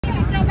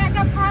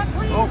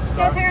Oh, No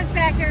sorry. parents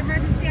back here.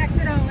 Emergency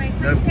exit only.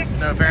 No, 36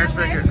 no parents that back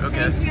way. here.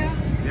 Okay. Thank you. Yep.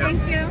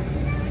 Thank you.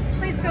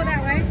 Please go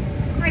that way.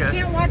 I Okay.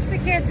 can't watch the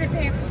kids if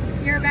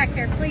you're back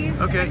there. Please.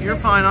 Okay, exit. you're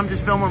fine. I'm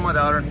just filming my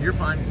daughter. You're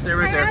fine. Stay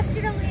right I there. asked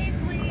you to leave,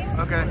 please.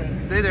 Okay,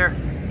 stay there.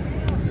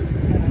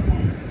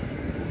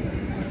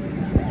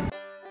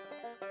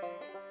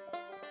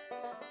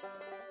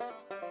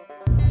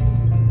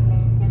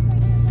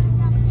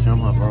 Show them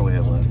how far we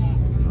have left to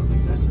the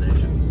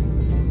destination.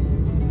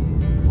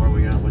 How far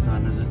we got? What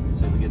time is it?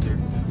 Say we get there.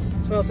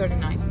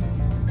 12:39.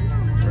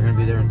 We're gonna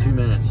be there in 2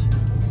 minutes.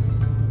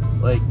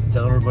 Like,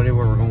 tell everybody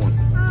where we're going.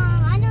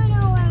 I don't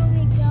know where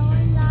we're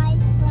going, guys,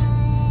 but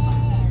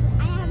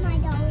I have my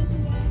daughter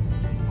here,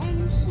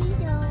 and she's a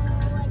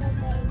little baby.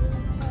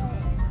 But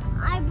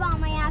I brought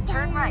my apple.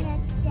 Turn right,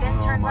 And it's then dead.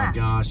 Oh turn my left.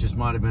 gosh, this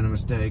might have been a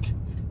mistake.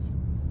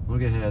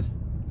 Look ahead.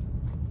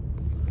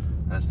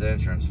 That's the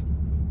entrance.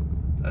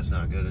 That's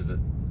not good, is it?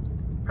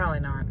 Probably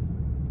not.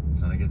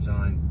 It's not a good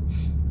sign.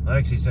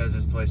 Lexi says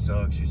this place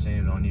sucks. She's seen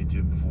it on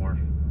YouTube before.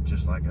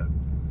 Just like a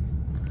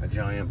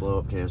giant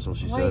blow-up castle,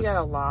 she Why says. you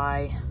gotta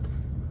lie?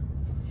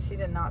 She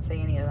did not say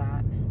any of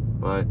that.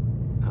 But,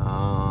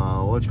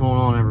 what's going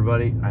on,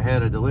 everybody? I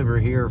had a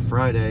delivery here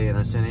Friday, and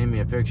I sent Amy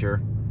a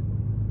picture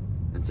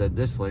and said,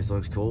 this place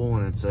looks cool,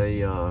 and it's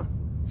a,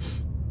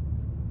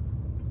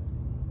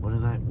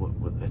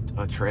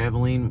 a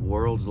traveling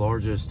world's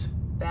largest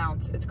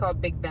Bounce. It's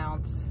called Big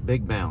Bounce.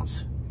 Big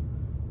Bounce.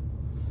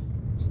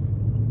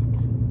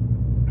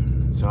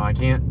 So I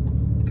can't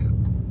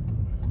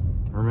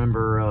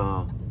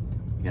remember,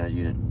 yeah,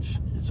 you didn't,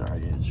 sorry,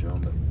 you didn't show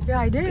them, but Yeah,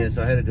 I did. yeah,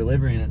 so I had a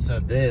delivery and it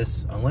said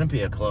this,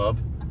 Olympia Club.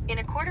 In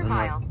a quarter I'm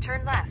like- mile,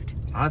 turn left.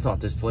 I thought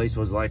this place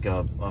was like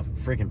a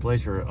freaking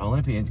place where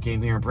Olympians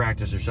came here and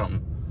practiced or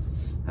something.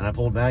 And I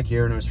pulled back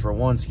here and it was for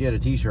one skid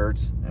of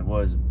t-shirts. It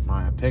was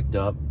my picked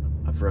up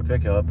for a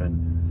pickup,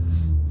 and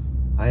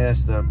I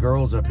asked the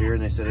girls up here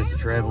and they said it's a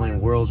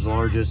traveling world's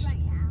largest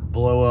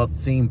blow-up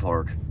theme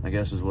park, I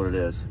guess is what it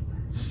is.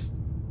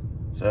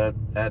 So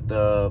at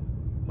the,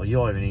 well, you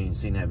all haven't even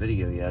seen that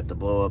video yet, the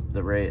blow up the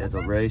at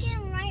the race.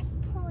 Getting right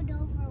pulled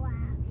over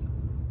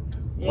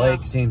last.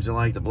 Blake seems to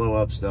like the blow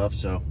up stuff,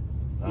 so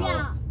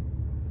Yeah.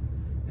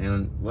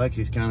 and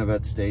Lexi's kind of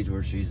at the stage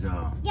where she's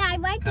Yeah, I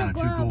like kind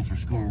the of too cool gloves. for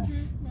school.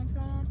 What's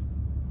going on?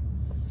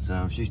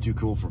 So she's too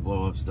cool for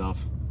blow up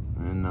stuff,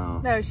 and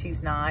No,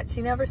 she's not.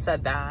 She never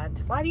said that.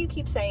 Why do you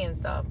keep saying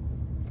stuff?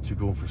 too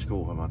cool for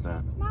school. How about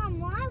that? Mom,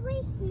 why are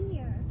we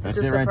here? That's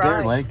It's it a right there,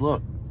 surprise. Lake.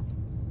 Look,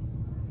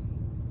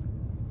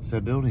 it's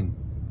that building.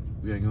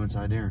 We gotta go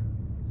inside there.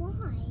 Why?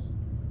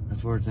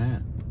 That's where it's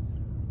at.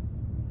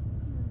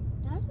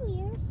 That's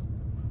weird.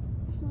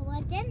 Well,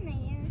 what's in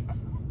there?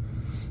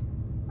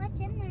 What's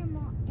in there,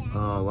 Mom? Dad?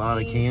 A lot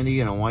of He's- candy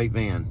and a white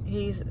van.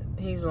 He's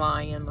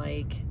lying,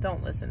 like,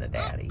 don't listen to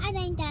Daddy. I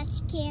think that's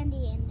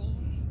candy in there.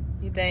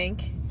 You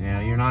think?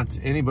 Yeah, you're not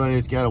anybody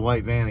that's got a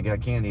white van and got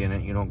candy in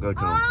it. You don't go to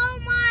them. Oh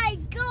my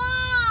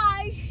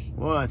gosh!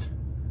 What?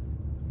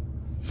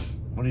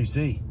 What do you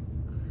see?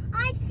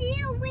 I see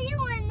a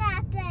wheel in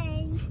that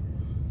thing.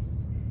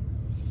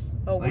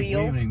 A Like, we wheel?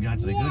 haven't even got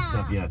to the good Yeah.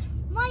 stuff yet.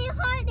 My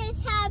heart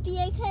is happy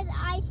because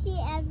I see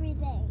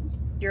everything.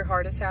 Your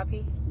heart is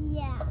happy?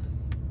 Yeah.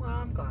 Well,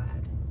 I'm glad.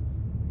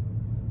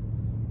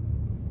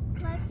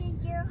 Lex,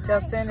 is your heart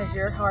Justin, is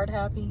your happy? heart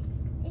happy?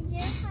 Is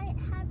your heart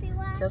happy,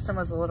 Lex? Justin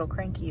was a little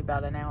cranky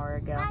about an hour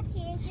ago.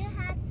 Lexi, is your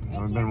heart,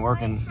 We've is been your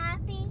working. heart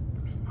happy?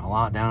 A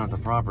lot down at the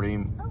property.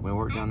 We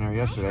worked down there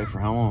yesterday for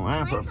how long?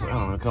 I don't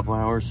know, a couple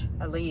hours.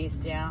 At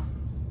least, yeah.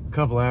 A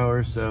couple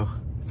hours, so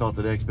I thought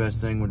the next best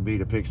thing would be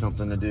to pick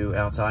something to do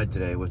outside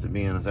today with it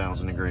being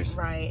 1,000 degrees.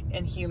 Right,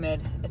 and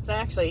humid. It's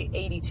actually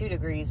 82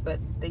 degrees, but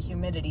the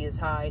humidity is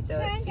high, so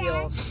Turn it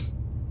feels...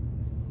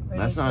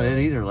 That's not it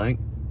either, Link.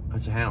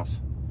 That's a house.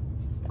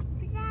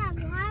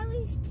 Dad, why we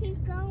just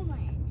keep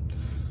going?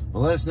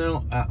 Well, let us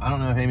know. I don't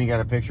know if Amy got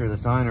a picture of the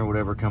sign or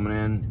whatever coming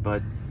in,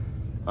 but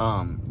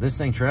this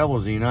thing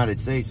travels the United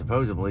States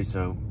supposedly,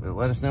 so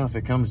let us know if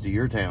it comes to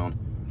your town.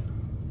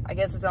 I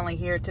guess it's only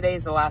here.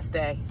 Today's the last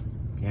day.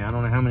 Yeah, I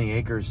don't know how many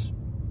acres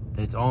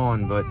it's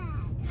on, but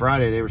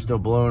Friday they were still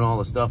blowing all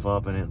the stuff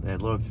up, and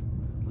it looked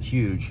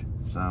huge.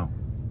 So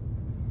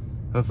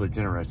hopefully it's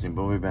interesting,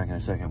 but we'll be back in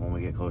a second when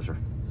we get closer.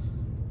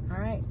 All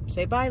right.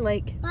 Say bye,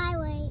 Lake. Bye,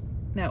 wait.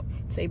 No,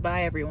 say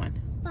bye,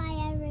 everyone.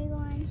 Bye,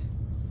 everyone.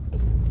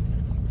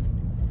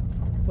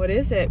 What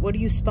is it? What do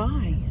you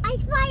spy? I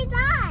spy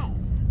that.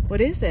 What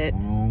is it?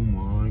 Oh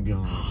my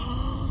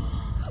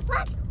gosh.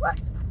 Look, look.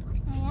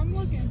 Oh, I'm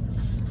looking.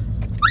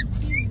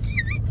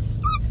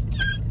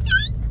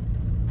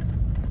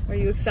 Are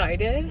you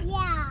excited?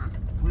 Yeah,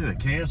 Look at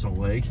the castle,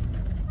 Lake.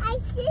 I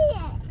see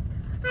it.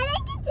 I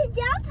think it's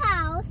a jump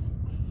house.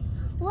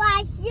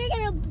 Watch, you're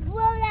gonna blow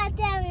that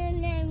down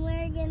and then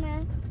we're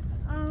gonna,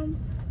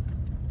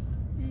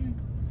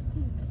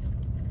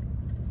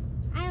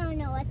 I don't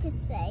know what to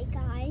say,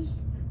 guys.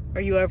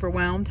 Are you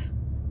overwhelmed?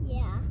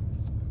 Yeah.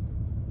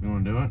 You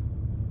want to do it?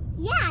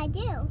 Yeah, I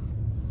do.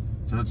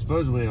 So it's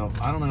supposedly, I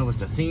don't know if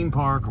it's a theme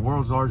park, or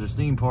world's largest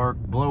theme park,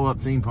 blow-up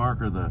theme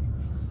park, or the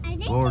I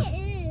think Lord.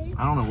 it is.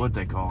 I don't know what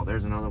they call it.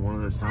 There's another one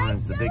of those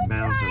signs, the big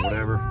bounce or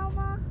whatever.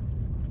 Mama.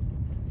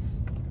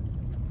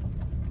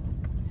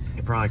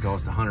 It probably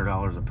costs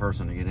 $100 a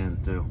person to get in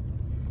too.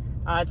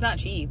 It's not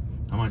cheap.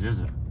 How much is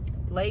it?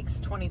 Lake's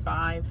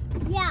 25.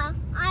 Yeah,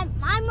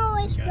 I'm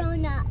always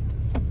grown up.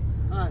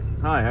 Hi.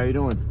 Hi, how you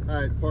doing?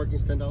 All right,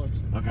 parking's $10.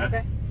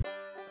 Okay.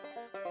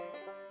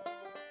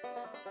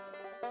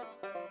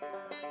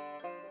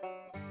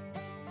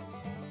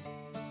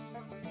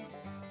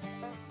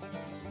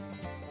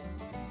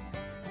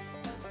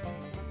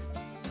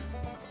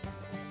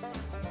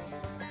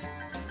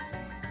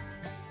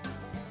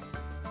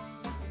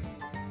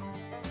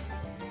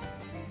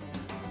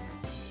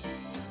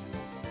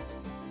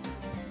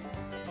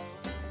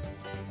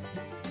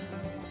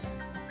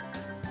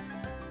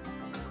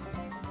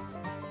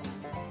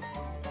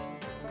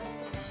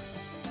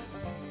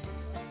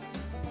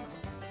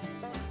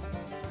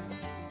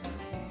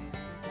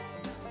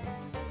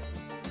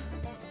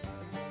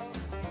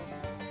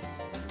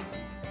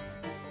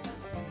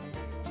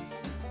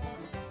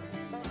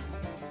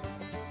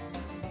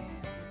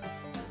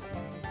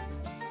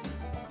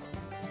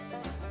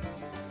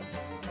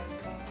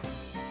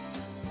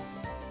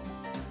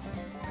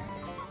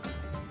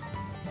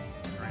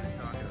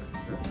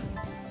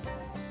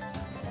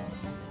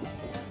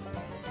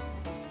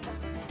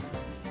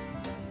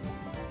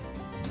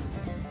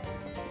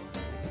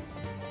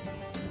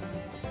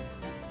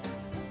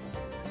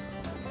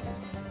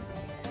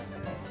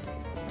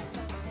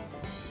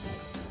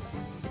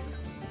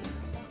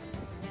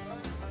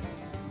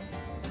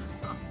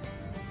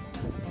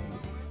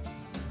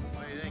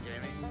 What do you think,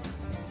 Amy?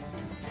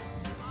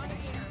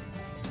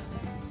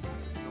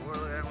 So we're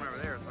looking at one over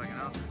there. It's like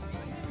enough.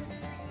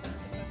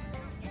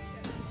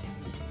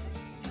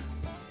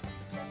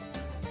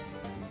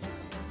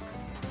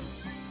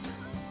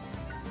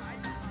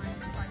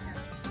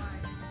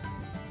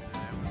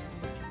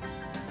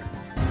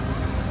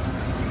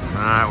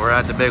 Alright, we're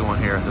at the big one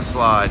here, the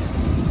slide.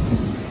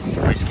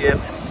 We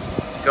skipped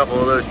a couple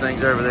of those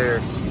things over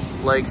there.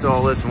 Lake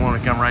saw this and wanted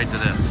to come right to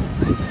this.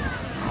 I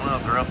don't know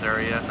if they're up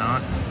there yet,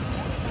 not.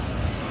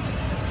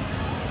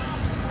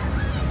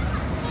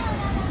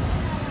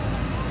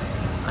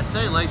 I'd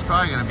say Lake's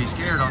probably going to be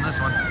scared on this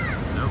one.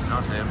 Nope,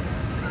 not them.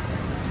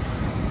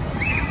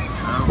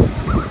 Nope.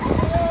 Nope.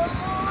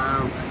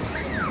 Nope.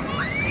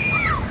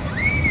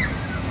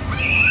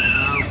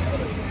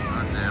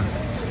 Not them.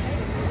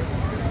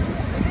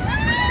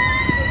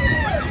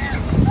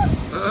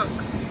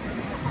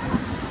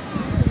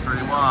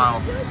 Pretty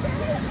wild.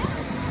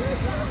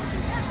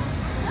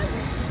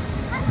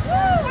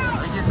 Are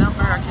they getting up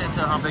there? I can't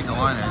tell how big the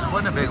line is. It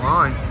wasn't a big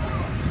line.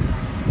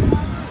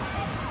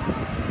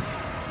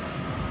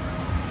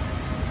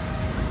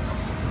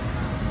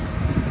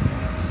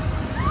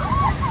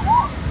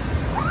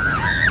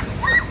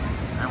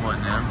 That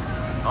wasn't them.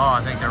 Oh,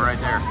 I think they're right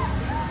there. I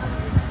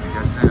think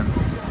that's them.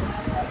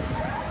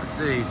 Let's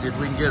see if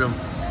we can get them.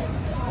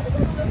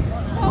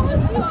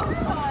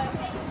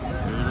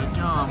 Here they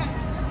come.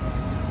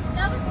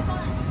 That was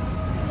fun.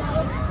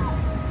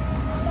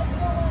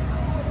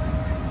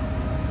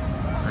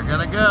 They're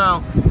gonna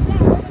go.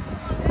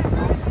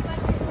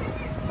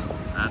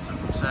 That's a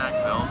sack,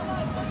 Phil.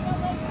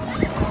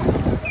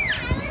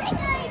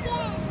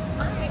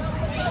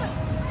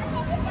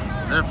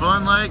 That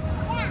fun, Lake?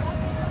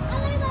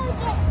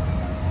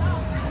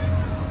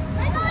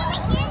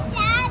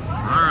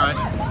 All right.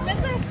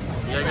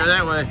 Yeah, go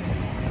that way.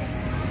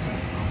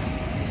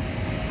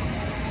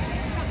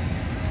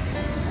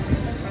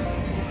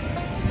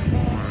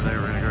 Over there,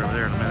 we're gonna go over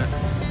there in a minute.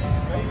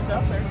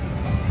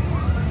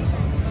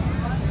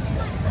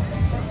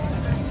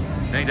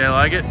 Think they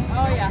like it?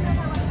 Oh, yeah.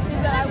 She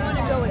said, I want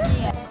to go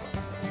again.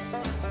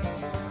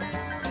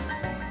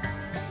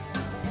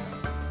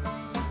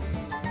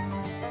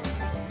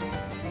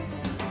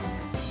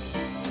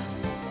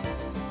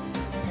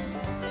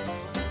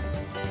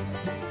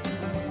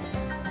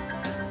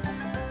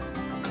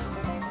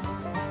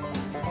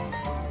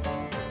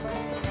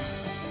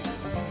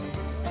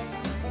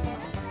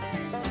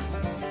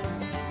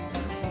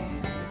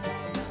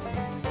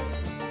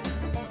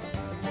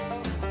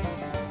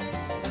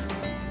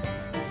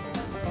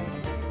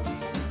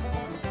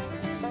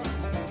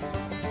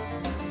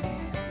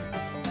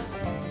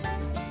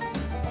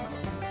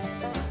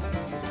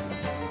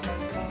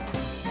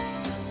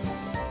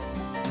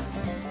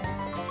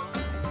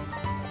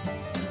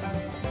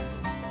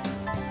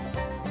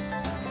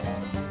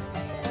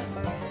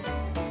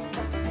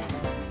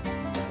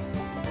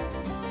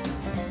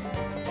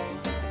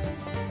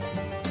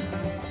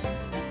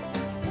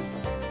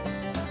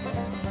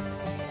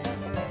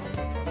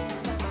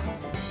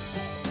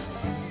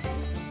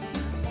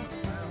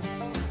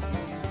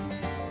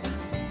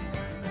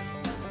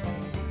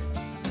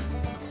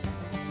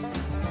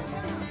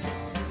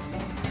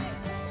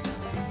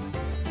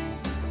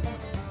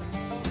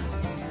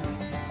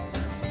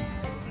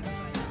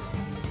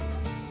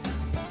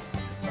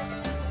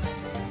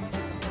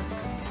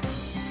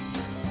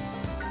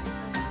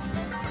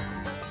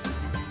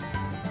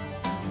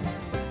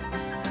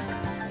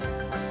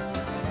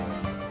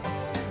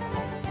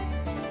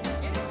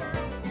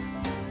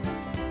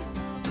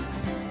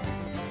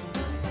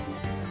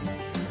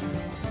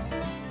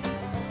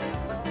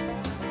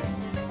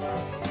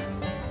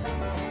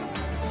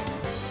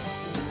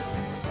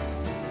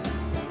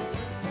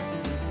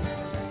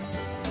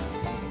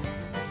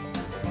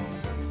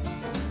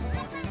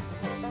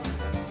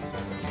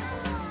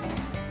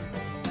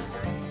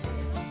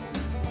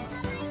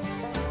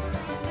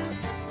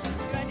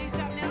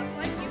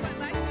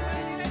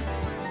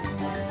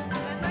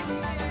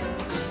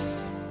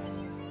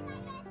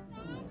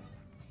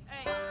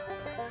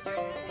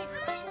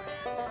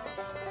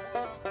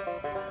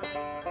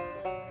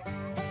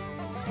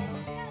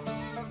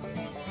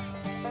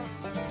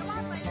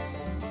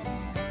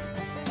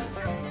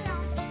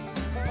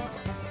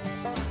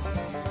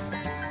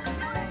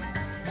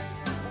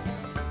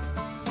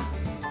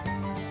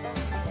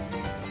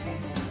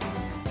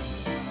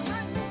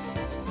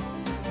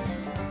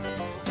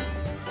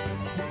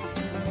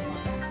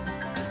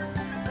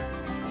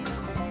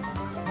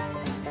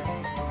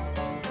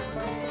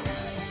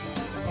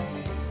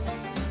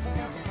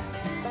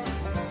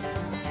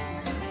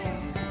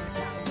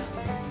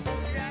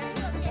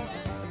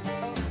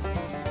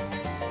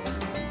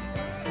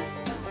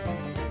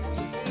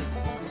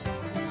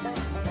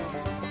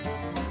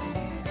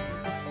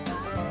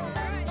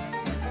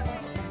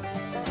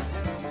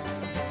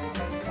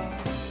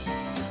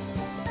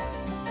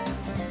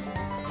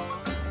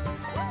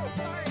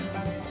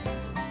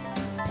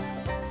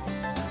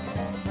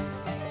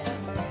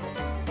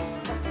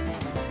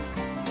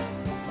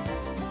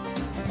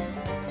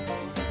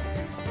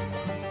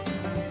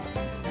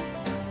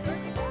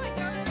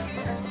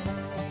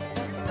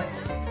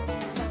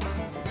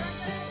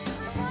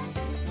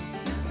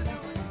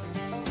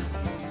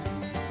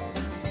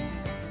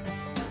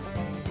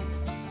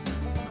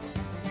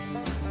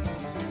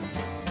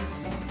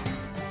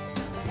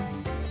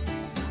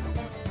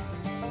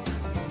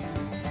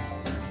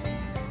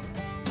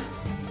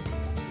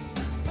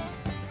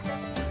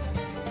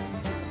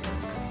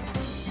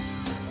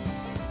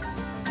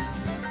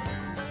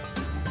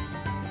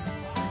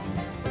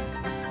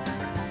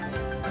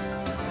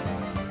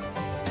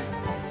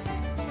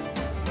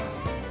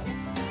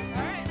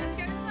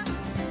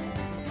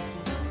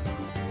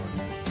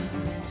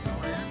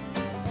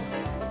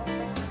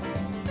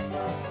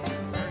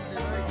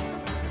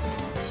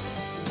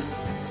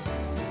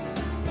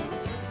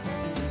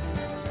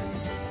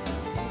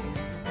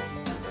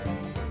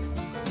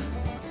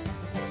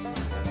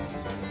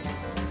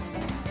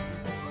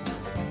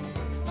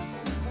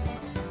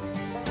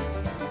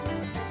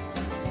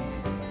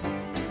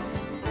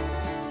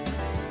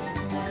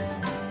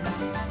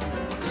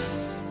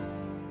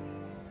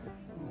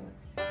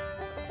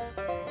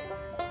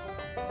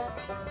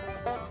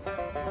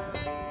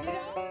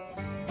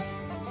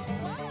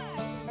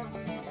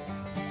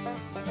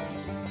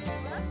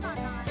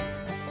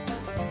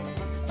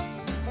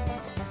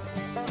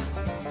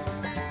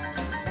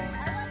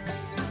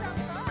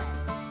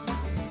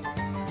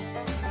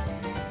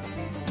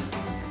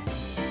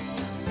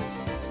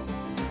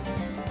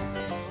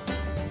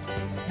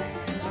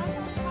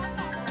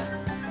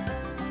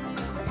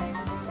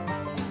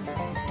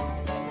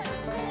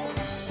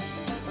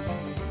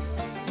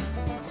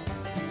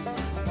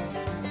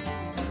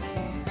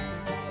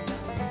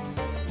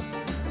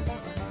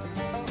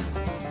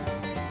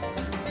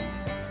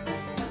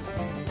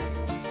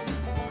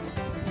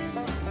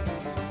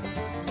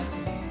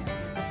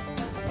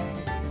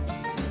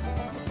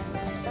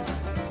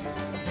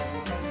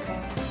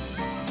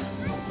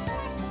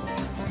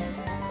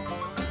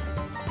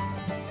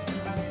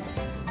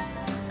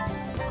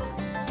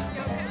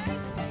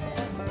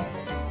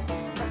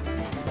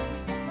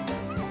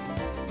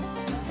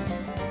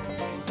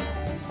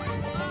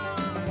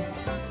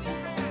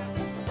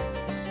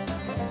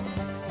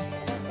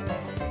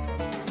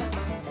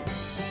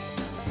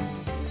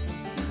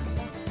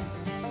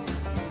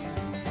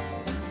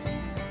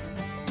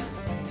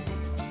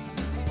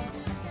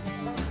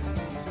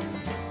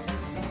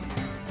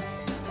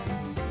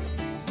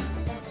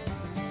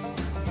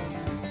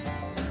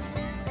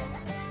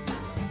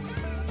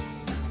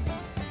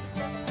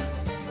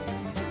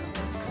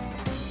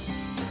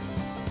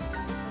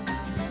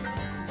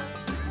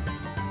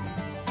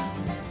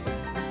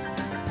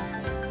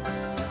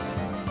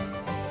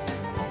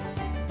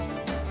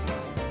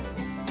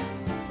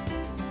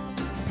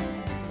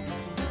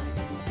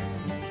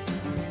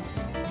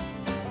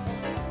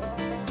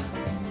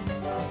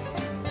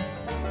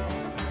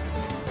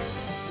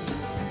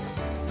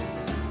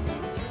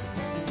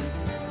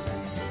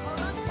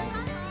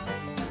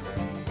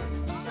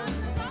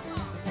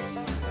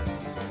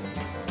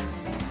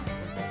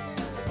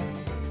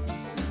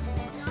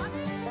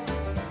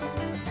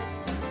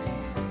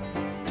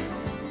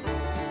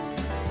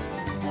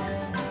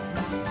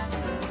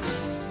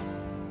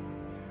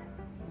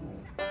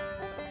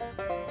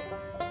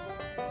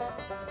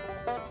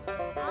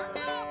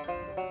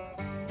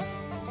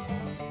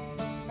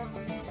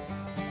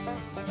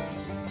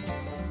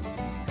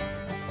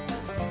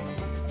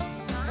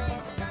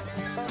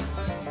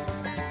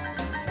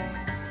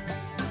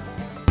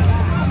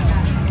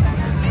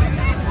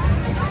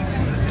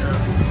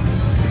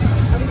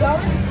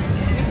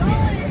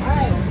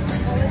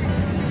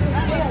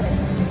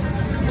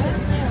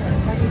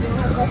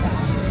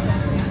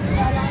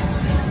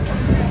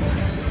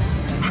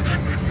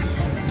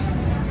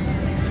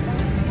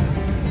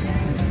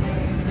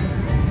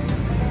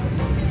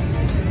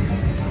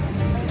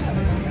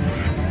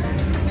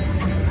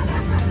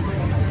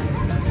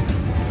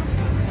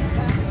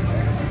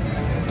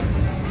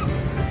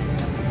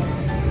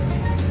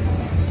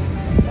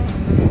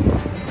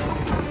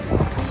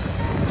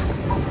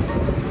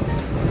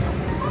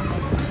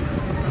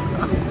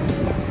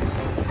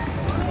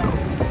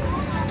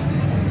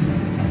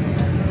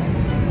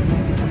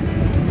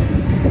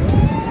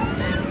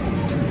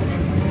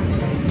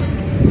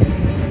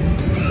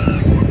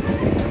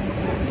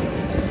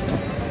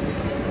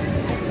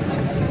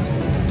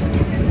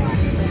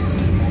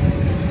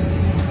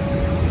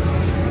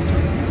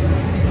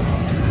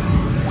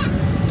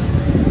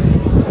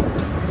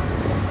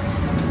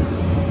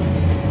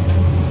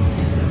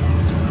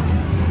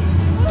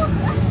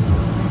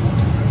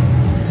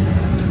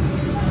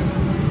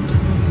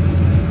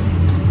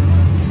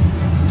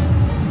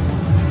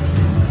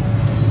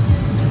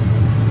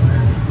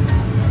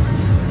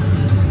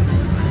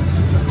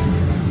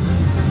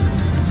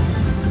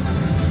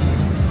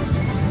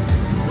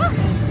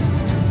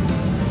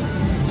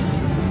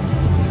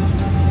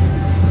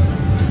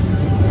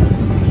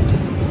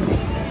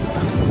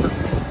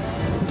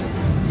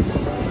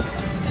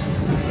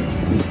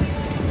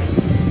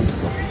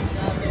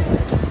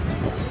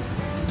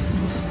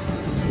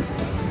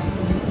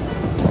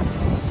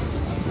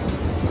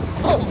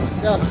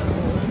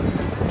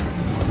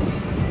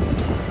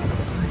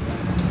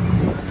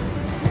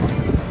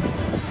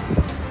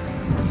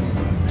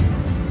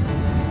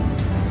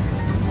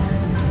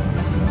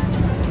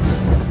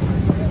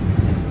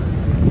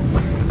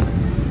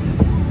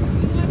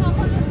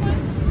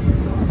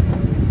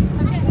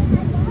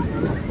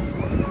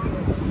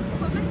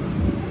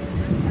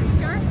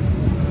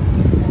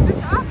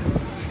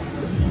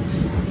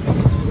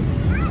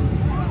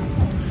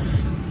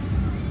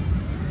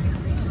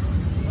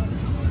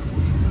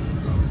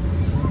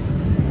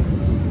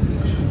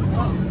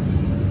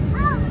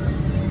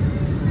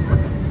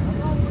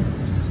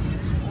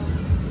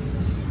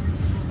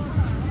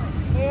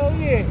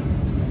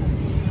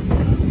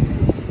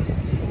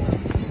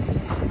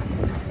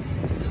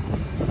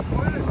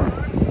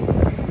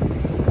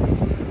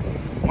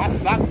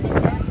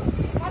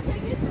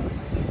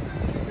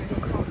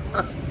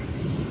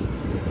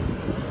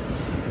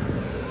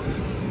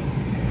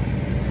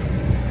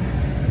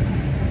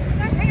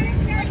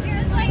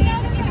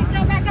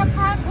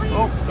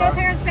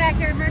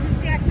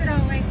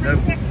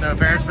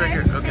 parents that back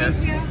way. here? Okay.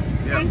 Thank you.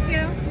 Yeah. Thank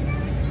you.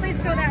 Please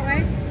go that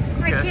way.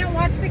 I Okay. can't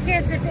watch the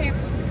kids if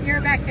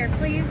you're back there,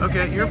 please.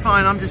 Okay, you're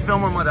fine. I'm just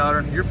filming my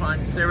daughter. You're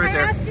fine. Stay right I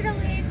there. asked you to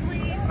leave,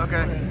 please.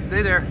 Okay,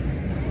 stay there.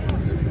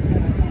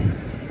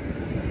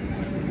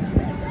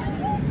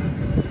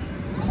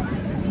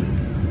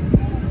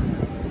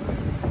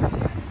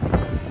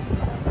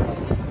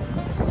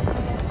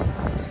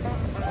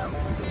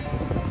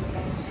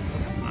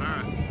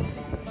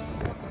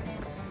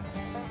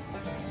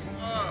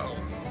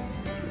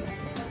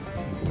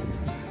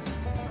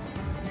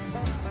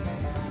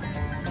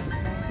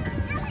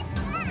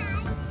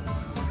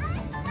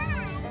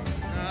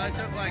 It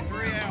took like 3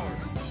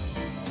 hours.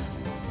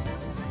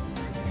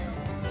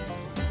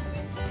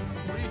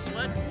 What are you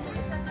sledding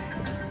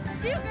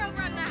for? You go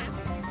run that.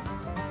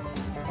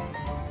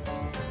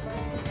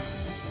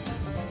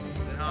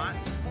 Is it hot?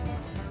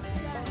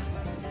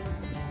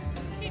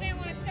 She didn't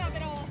want to stop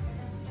at all.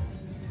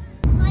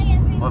 Hi,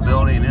 everybody. What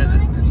building is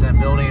it? It's that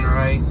building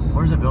right.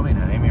 Where's the building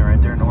at, Amy?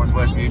 Right there,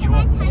 Northwest Mutual.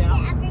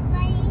 Hi,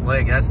 everybody.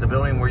 Like, that's the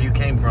building where you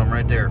came from,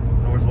 right there.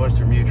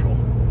 Northwestern Mutual.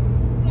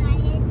 Yeah, I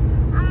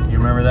did. You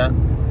remember that?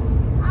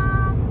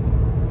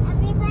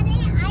 Everybody,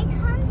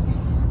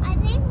 I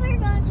think we're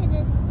going to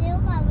the zoo,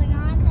 but we're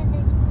not because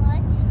it's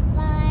close.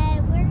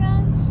 But we're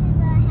going to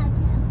the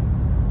hotel.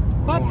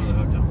 We're going to the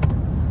hotel.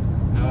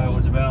 No, it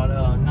was about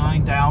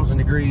 9,000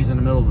 degrees in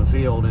the middle of the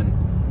field, and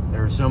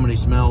there were so many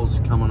smells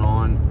coming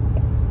on.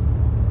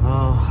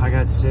 I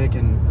got sick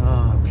and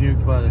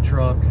puked by the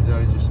truck because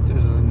there's a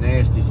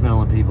nasty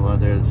smelling people out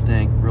there that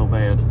stink real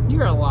bad.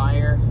 You're a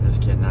liar.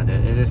 Just kidding, I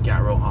did. It just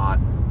got real hot.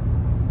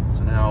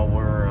 So now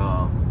we're,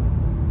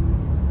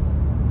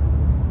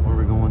 where are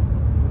we going?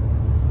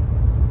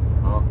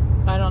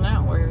 I don't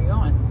know. Where are you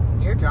going?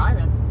 You're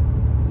driving.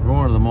 We're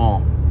going to the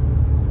mall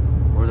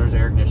where there's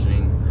air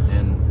conditioning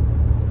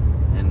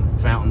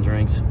and fountain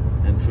drinks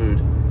and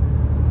food.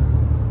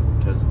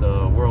 Because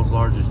the world's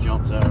largest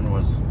jump zone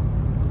was...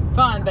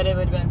 Fun, but it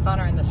would have been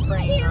funner in the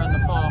spring or in the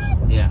fall.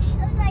 Yes. It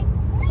was like,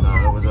 So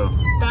it was a...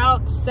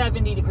 About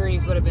 70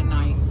 degrees would have been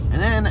nice.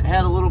 And then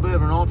had a little bit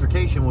of an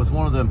altercation with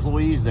one of the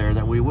employees there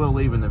that we will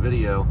leave in the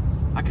video.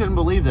 I couldn't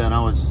believe that.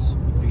 I was,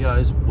 if you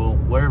guys, well,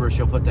 wherever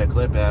she'll put that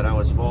clip at, I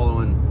was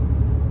following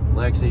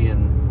Lexi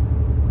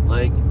and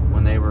Lake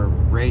when they were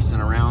racing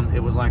around.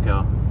 It was like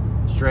a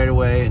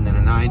straightaway and then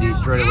a 90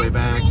 straightaway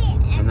back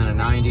and then a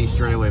 90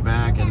 straightaway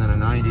back and then a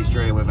 90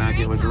 straightaway back.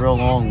 It was real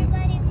long.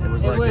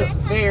 It was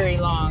very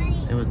long.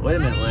 It was, wait a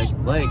minute,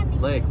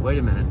 Lake, wait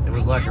a minute. It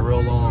was like a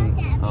real long,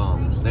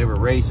 they were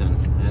racing.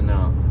 And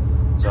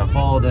so I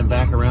followed them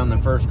back around the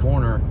first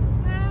corner.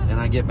 And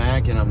I get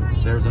back and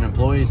there's an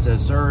employee who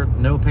says, "Sir,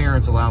 no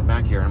parents allowed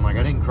back here." I'm like,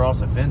 I didn't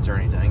cross a fence or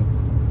anything.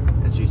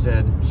 And she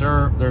said,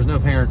 "Sir, there's no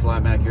parents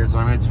allowed back here." So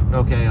I'm like, "It's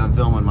okay, I'm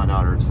filming my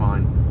daughter, it's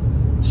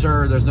fine."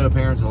 "Sir, there's no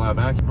parents allowed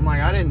back here." I'm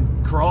like, I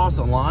didn't cross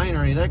a line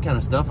or any of that kind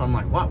of stuff. I'm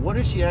like, what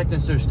is she acting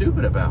so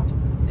stupid about?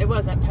 It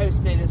wasn't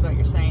posted is what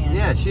you're saying.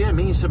 Yeah, she had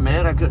me so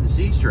mad I couldn't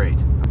see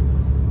straight.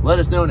 Let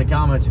us know in the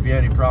comments if you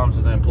had any problems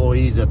with the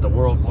employees at the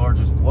world's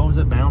largest, what was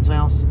it, bounce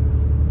house?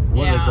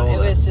 What do they call it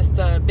that? was just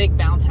a big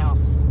bounce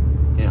house.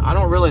 Yeah, I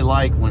don't really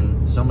like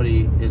when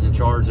somebody is in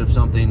charge of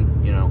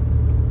something, you know,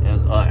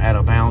 as at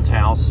a bounce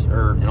house,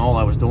 and all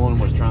I was doing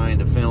was trying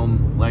to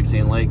film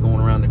Lexi and Lake going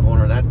around the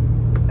corner. That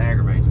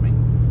aggravates me.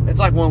 It's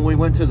like when we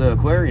went to the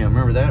aquarium.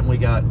 Remember that? And we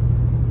got,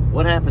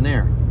 what happened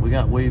there?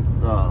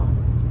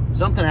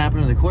 Something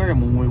happened in the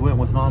aquarium when we went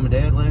with Mom and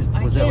Dad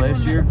Was that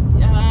last year?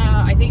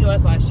 I think it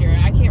was last year.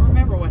 I can't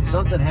remember what happened.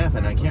 Something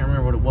happened. I can't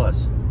remember what it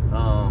was.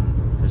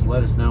 Just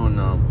let us know in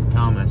the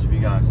comments if you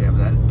guys have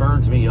that. It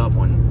burns me up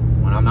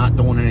when I'm not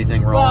doing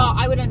anything wrong. Well,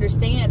 I would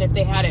understand if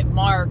they had it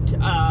marked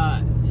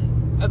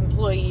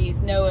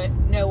employees, no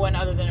one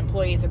other than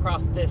employees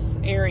across this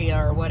area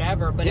or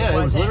whatever. But yeah,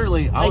 it was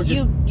literally.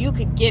 you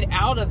could get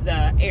out of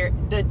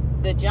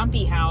the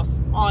jumpy house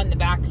on the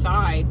back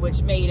side,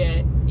 which made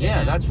it.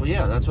 Yeah, that's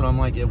what I'm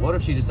like. What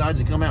if she decides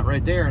to come out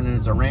right there and then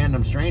it's a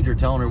random stranger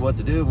telling her what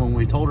to do when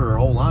we told her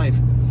whole life?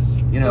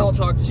 You know, don't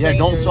talk to strangers. Yeah,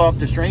 don't talk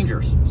to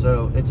strangers.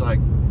 So it's like,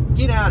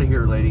 get out of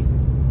here, lady.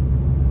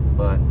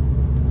 But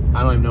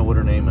I don't even know what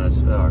her name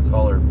is.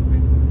 Call her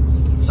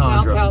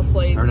Sandra. Bounce house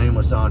lady. Her name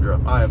was Sandra.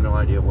 I have no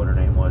idea what her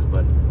name was,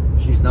 but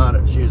she's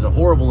a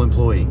horrible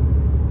employee.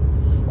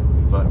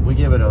 But we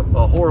give it a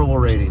horrible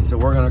rating, so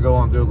we're gonna go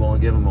on Google and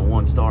give them a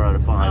 1 star out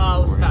of 5.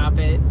 Oh, stop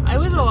it! It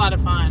was a lot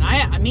of fun.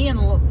 Me and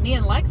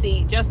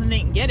Lexi, Justin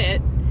didn't get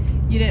it.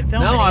 You didn't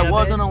film. No, any I of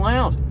wasn't it.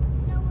 allowed.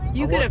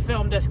 You could have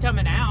filmed us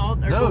coming out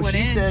or No, going she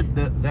in. said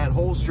that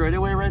whole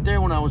straightaway right there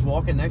when I was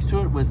walking next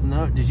to it with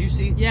no. Did you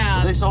see? Yeah.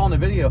 What they saw in the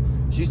video.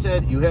 She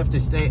said you have to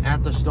stay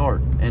at the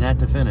start and at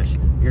the finish.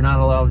 You're not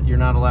allowed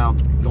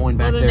going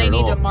back well, then there they at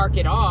need all. to mark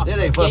it off. Yeah,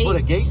 they with put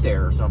a gates. gate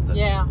there or something.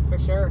 Yeah, for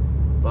sure.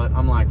 But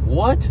I'm like,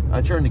 what? I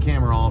turned the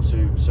camera off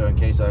so in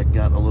case I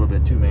got a little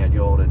bit too mad,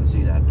 y'all didn't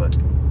see that. But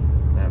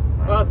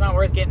Well, it's not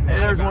worth getting mad Hey,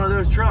 there's about. one of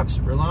those trucks,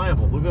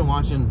 reliable. We've been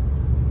watching.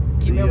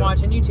 You've been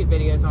watching YouTube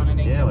videos on it,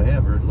 ain't Yeah, you? we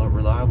have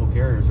reliable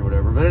carriers or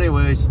whatever. But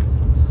anyways,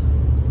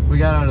 we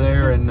got out of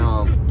there and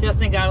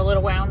Justin got a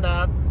little wound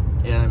up.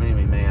 yeah, that made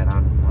me mad.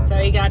 So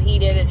he got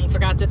heated and he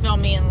forgot to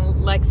film me and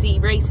Lexi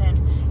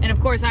racing. And of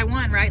course I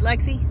won, right,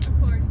 Lexi? Of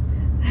course.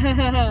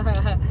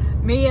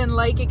 Me and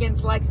Lake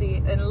against Lexi.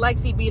 And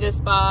Lexi beat us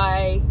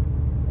by,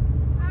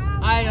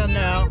 I don't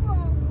know.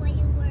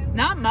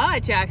 Not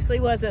much,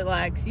 actually, was it,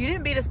 Lex? You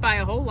didn't beat us by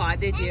a whole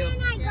lot, did you?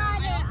 And then I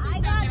got I it.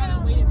 sat down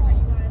and waited for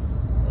you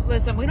guys.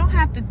 Listen, we don't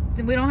have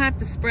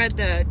to spread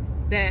the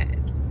lies.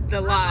 Spread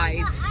the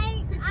lies.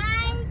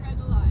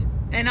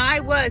 And I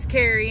was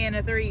carrying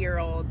a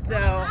 3-year-old, so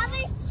I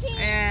was cheating.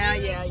 yeah, We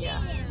were yeah,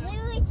 yeah. cheating. We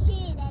were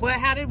cheating. Well,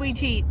 how did we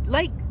cheat?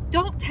 Like,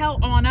 don't tell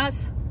on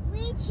us. We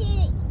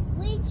cheated.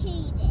 We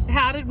cheated.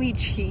 How did we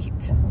cheat?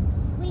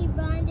 We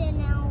run and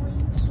now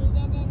we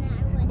cheated and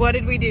I was. What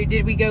did we do?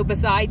 Did we go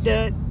beside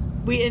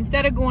we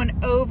instead of going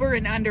over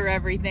and under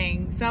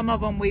everything, some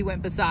of them we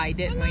went beside,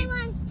 didn't And I we?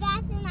 went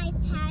fast and I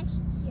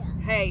passed you.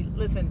 Hey,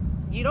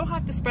 listen, you don't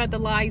have to spread the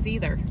lies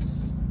either.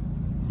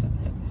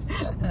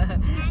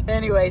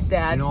 Anyways, You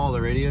Dad. know all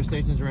the radio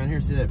stations around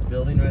here? See that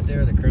building right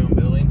there, the Crown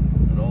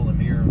building? With all the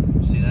mirror,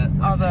 see that?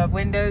 All the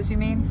windows, you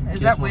mean?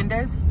 Is that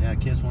Windows? Yeah,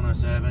 KISS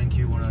 107,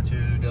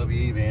 Q102,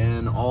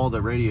 WEVN, all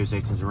the radio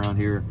stations around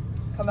here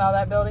Come out of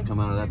that building? come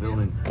out of that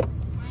building.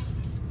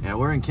 Yeah,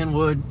 we're in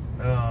Kenwood,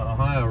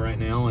 Ohio right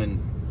now,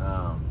 and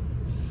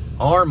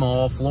our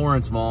mall,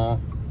 Florence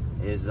Mall,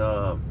 is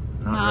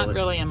Not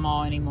really a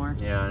mall anymore.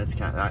 Yeah, it's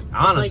kind of,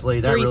 honestly, it's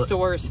like that three really,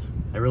 stores.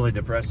 it really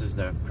depresses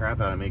the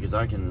crap out of me because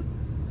I can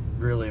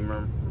really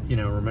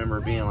remember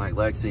being like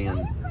Lexi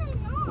and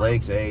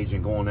Lake's age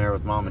and going there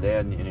with Mom and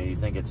Dad, and you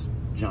think it's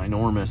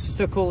ginormous. It's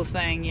the coolest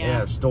thing,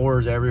 Yeah,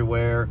 stores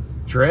everywhere.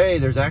 Trey,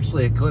 there's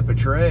actually a clip of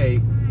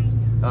Trey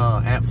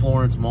at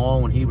Florence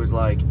Mall when he was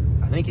like,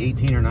 I think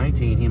 18 or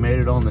 19. He made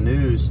it on the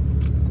news.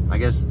 I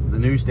guess the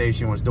news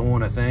station was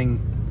doing a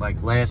thing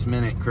like last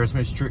minute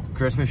Christmas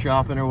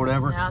shopping or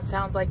whatever. Now it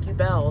sounds like you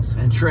bells.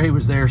 And Trey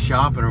was there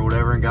shopping or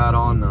whatever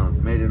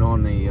and made it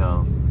on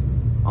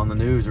the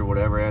news or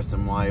whatever. Asked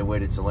him why he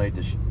waited so late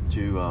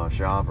to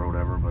shop or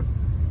whatever. But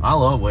I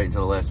love waiting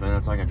till the last minute.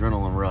 It's like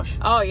adrenaline rush.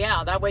 Oh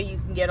yeah, that way you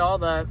can get all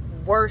the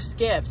worst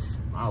gifts.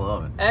 I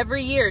love it.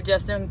 Every year,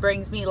 Justin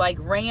brings me like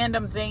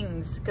random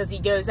things because he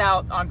goes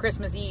out on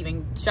Christmas Eve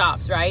and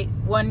shops, right?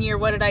 One year,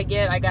 what did I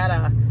get? I got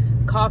a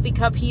coffee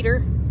cup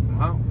heater.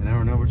 Well, you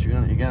never know what you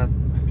got.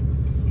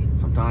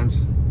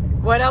 Sometimes.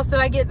 What else did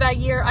I get that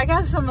year? I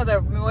got some of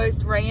the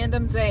most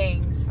random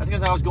things. That's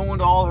because I was going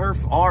to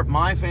all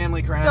my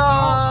family crap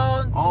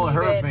and all of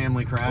her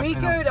family crap. We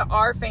go to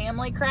our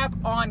family crap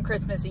on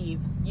Christmas Eve.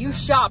 You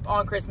shop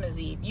on Christmas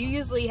Eve. You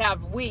usually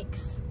have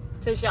weeks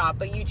to shop,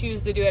 but you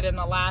choose to do it in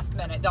the last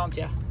minute, don't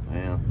you?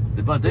 Yeah.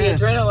 But The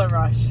adrenaline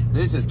rush.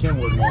 this is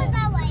Kenwood Mall.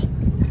 That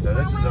way. So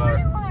this is Mama, our put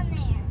it on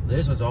there.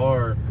 this was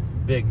our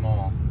big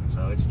mall.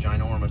 So it's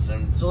ginormous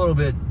and it's a little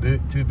bit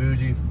too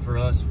bougie for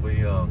us.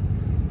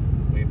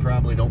 We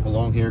probably don't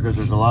belong here because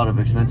there's a lot of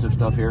expensive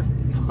stuff here.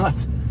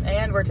 But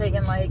And we're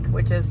taking Lake,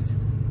 which is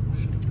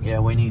yeah,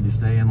 we need to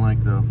stay in like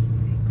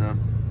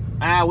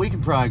we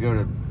can probably go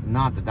to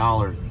not the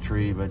Dollar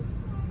Tree, but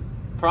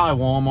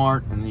probably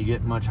Walmart, and you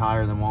get much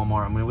higher than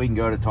Walmart. I mean, we can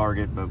go to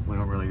Target, but we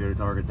don't really go to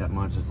Target that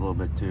much. It's a little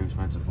bit too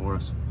expensive for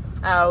us.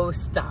 oh,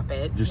 stop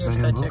it! Just You're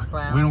saying, such a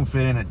clown. we don't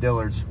fit in at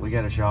Dillard's. We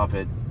got to shop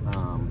at.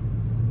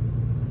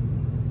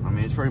 I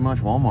mean, it's pretty much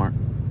Walmart,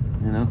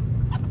 you know.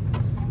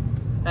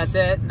 That's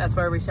it. That's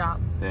where we shop,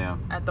 Yeah.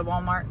 at the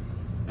Walmart.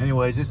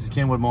 Anyways, this is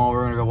Kenwood Mall.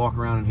 We're gonna go walk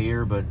around in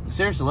here, but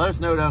seriously, let us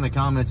know down in the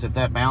comments if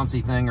that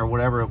bouncy thing or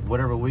whatever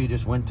we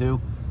just went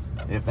to,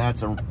 if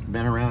that's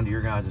been around to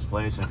your guys'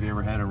 place, if you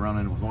ever had a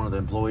run-in with one of the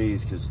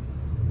employees, because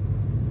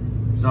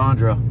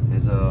Sandra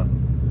is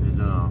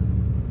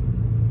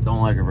don't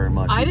like her very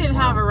much. I She's didn't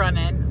wild. have a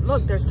run-in.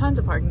 Look, there's tons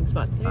of parking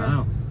spots here. I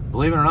know.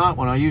 Believe it or not,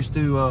 when I used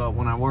to,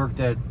 when I worked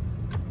at,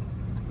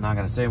 I'm not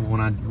gonna say when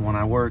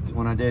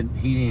I did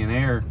heating and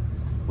air,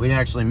 we'd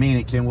actually meet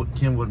at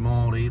Kenwood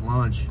Mall to eat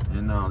lunch,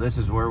 and this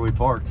is where we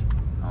parked.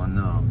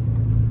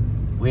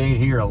 We ate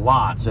here a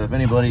lot, so if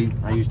anybody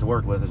I used to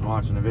work with is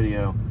watching the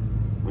video,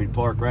 we'd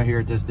park right here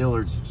at this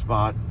Dillard's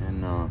spot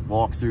and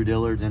walk through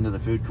Dillard's into the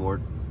food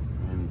court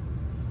and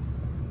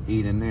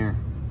eat in there.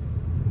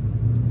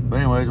 But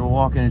anyways, we'll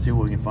walk in and see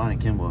what we can find in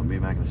Kenwood and be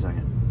back in a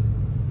second.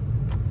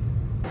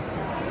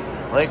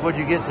 Lake, what'd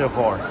you get so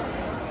far?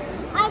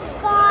 I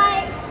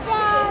got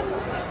some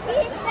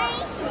few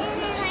things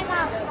and then I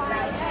got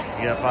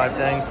 5. You got 5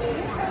 things?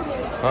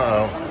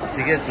 Uh-oh. Did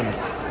you get some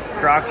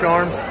Croc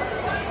Charms?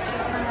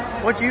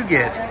 What'd you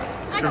get?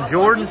 Some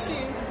Jordans?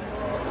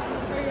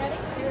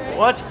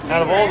 What?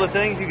 Out of all the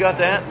things, you got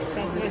that?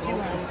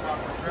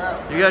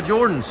 You got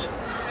Jordans.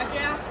 Heck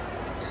yeah.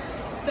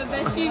 The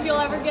best shoes you'll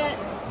ever get.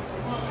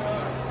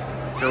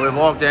 So we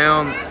walked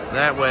down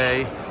that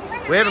way.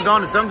 We haven't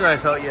gone to Some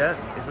Guy's Hut yet.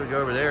 Guess we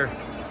go over there.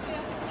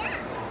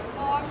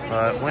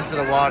 Went to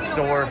the watch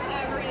store.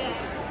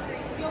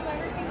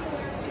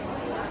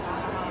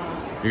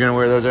 You're gonna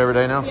wear those every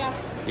day now? Yes.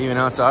 Even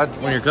outside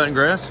when you're cutting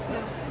grass?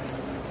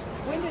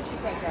 When did she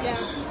cut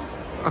grass?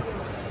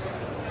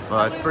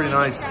 But it's pretty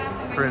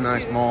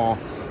nice mall.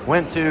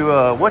 Went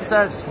to, what's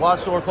that watch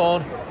store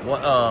called?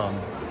 What,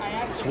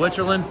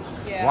 Switzerland?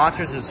 Yeah.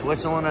 Watches in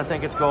Switzerland, I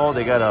think it's called.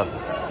 They got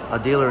a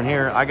dealer in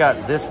here. I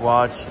got this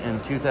watch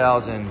in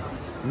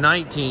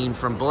 2019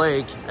 from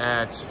Blake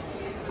at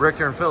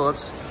Richter and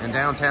Phillips in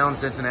downtown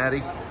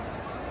Cincinnati.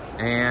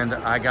 And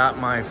I got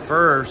my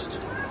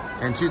first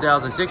in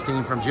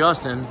 2016 from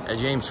Justin at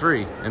James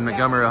Free in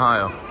Montgomery,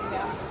 Ohio.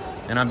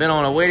 And I've been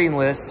on a waiting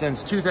list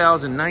since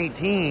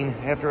 2019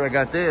 after I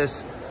got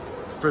this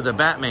for the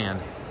Batman.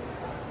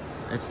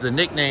 It's the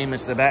nickname,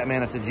 it's the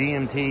Batman, it's a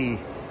GMT.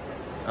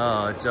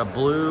 It's a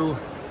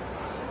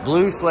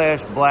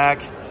blue/black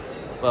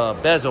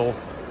bezel.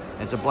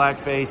 It's a black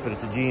face, but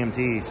it's a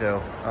GMT.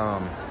 So,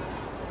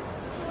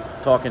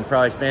 talking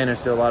probably Spanish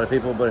to a lot of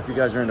people, but if you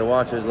guys are into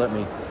watches, let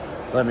me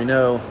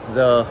know.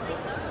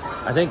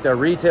 I think the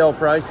retail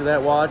price of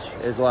that watch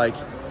is like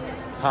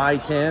high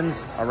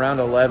tens, around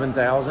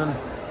 11,000,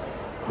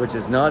 which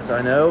is nuts,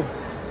 I know,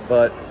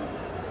 but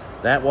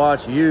that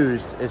watch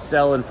used is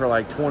selling for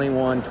like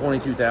 21,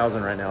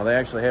 22,000 right now. They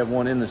actually have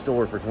one in the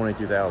store for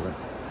 22,000.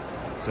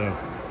 So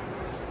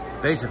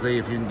basically,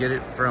 if you can get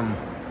it from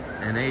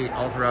an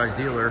authorized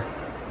dealer,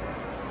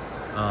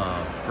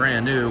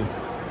 brand new,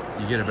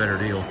 you get a better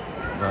deal.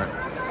 But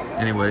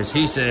anyways,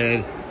 he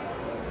said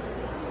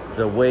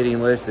the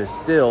waiting list is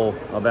still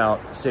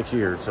about 6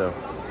 years, so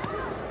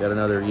got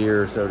another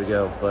year or so to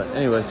go. But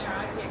anyways,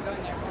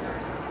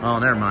 oh,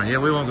 never mind. Yeah,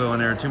 we won't go in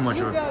there too much.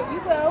 You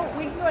go.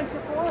 We can go into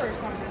 4 or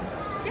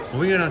something. Well,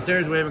 we go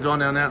downstairs. We haven't gone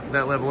down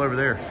that level over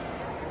there.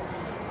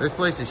 This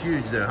place is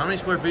huge, though. How many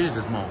square feet is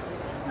this mall?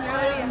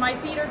 No, my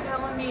feet are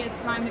telling me it's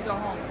time to go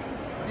home.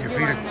 Your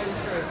feet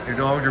your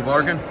dogs are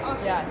barking?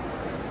 Yes.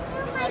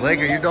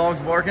 Blake, are your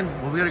dogs barking?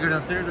 Well, we gotta go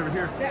downstairs over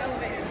here. The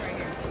elevator's right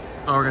here.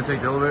 Oh, we're gonna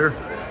take the elevator?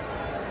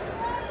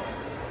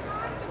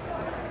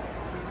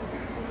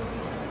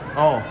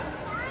 Oh,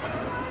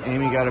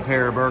 Amy got a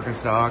pair of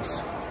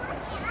Birkenstocks,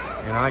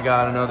 and I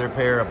got another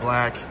pair of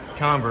black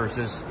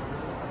Converses.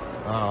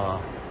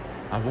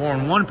 I've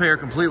worn one pair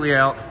completely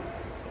out,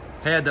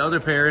 had the other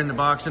pair in the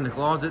box in the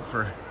closet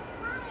for,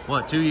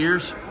 what, 2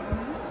 years?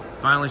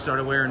 Finally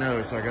started wearing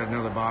those, so I got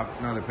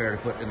another pair to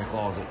put in the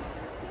closet.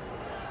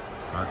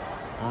 But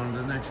on to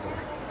the next door.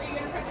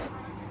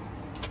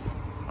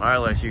 All right,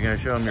 Lex, you gonna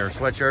show them your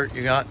sweatshirt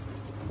you got?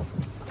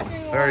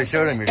 I already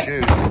showed him your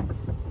shoes.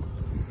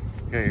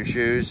 You got your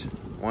shoes.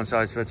 One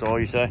size fits all,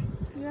 you say?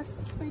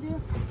 Yes, they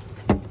do.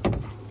 I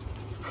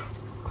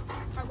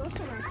love my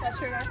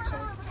sweatshirt, actually.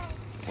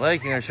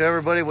 Blake, you gonna show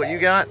everybody what you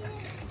got?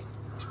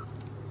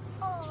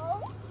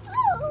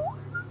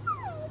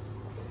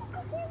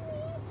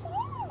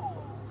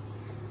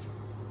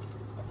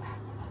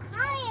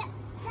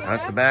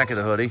 That's the back of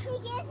the hoodie.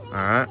 All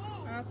right.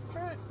 That's the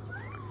front.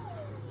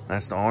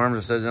 That's the arms.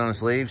 It says it on the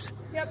sleeves.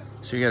 Yep.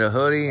 So you get a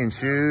hoodie and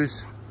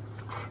shoes.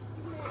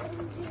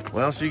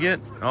 What else you get?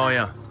 Oh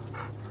yeah,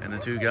 and the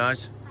 2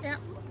 guys. Yep.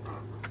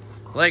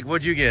 Blake,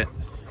 what'd you get?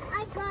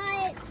 I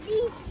got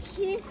these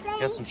shoes.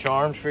 Got some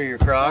charms for your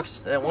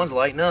Crocs. That one's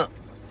lighting up.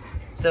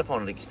 Step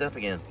on it. Step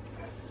again.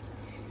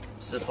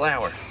 It's the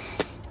flower.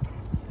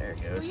 There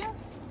it goes.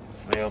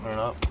 Let me open it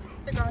up.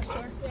 The garage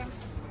door, yeah.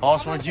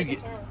 Hoss, what'd you get?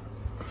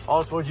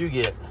 Hoss, what'd you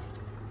get?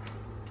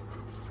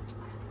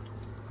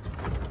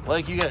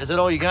 Blake, you got? Is that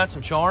all you got?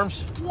 Some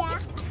charms? Yeah.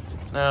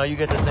 No, you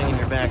got the thing in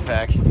your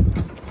backpack.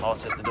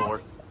 Hoss at the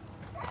door.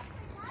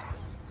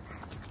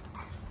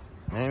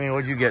 Amy,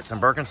 what'd you get? Some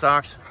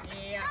Birkenstocks?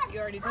 Yeah, you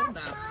already told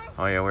that.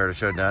 Oh yeah, we already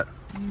showed that.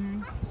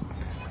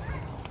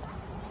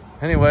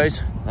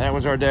 Anyways, that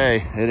was our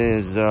day. It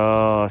is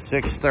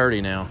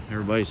 6:30 now.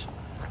 Everybody's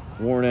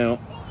worn out.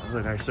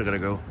 Look, I still gotta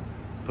go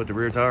put the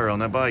rear tire on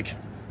that bike.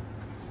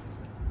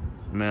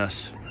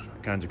 Mess.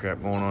 All kinds of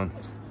crap going on.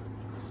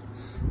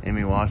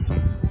 Amy washed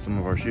some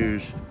of our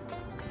shoes.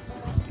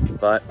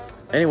 But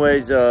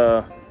anyways,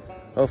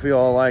 hopefully you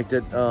all liked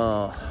it.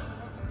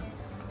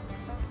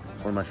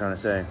 What am I trying to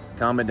say?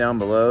 Comment down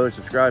below,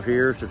 subscribe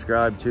here,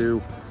 subscribe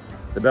to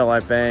the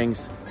BellLife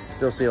Bangs.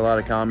 Still see a lot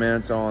of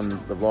comments on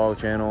the vlog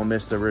channel,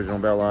 missed the original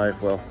BellLife.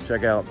 Well,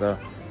 check out the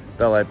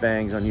BellLife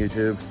Bangs on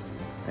YouTube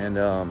and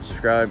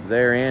subscribe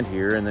there and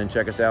here, and then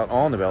check us out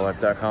on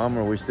TheBellLife.com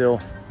where we still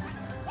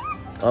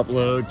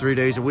upload 3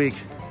 days a week.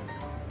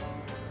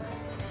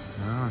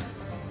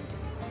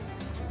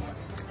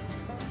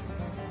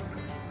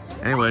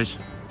 Anyways,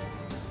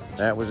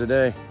 that was a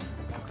day.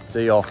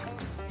 See y'all.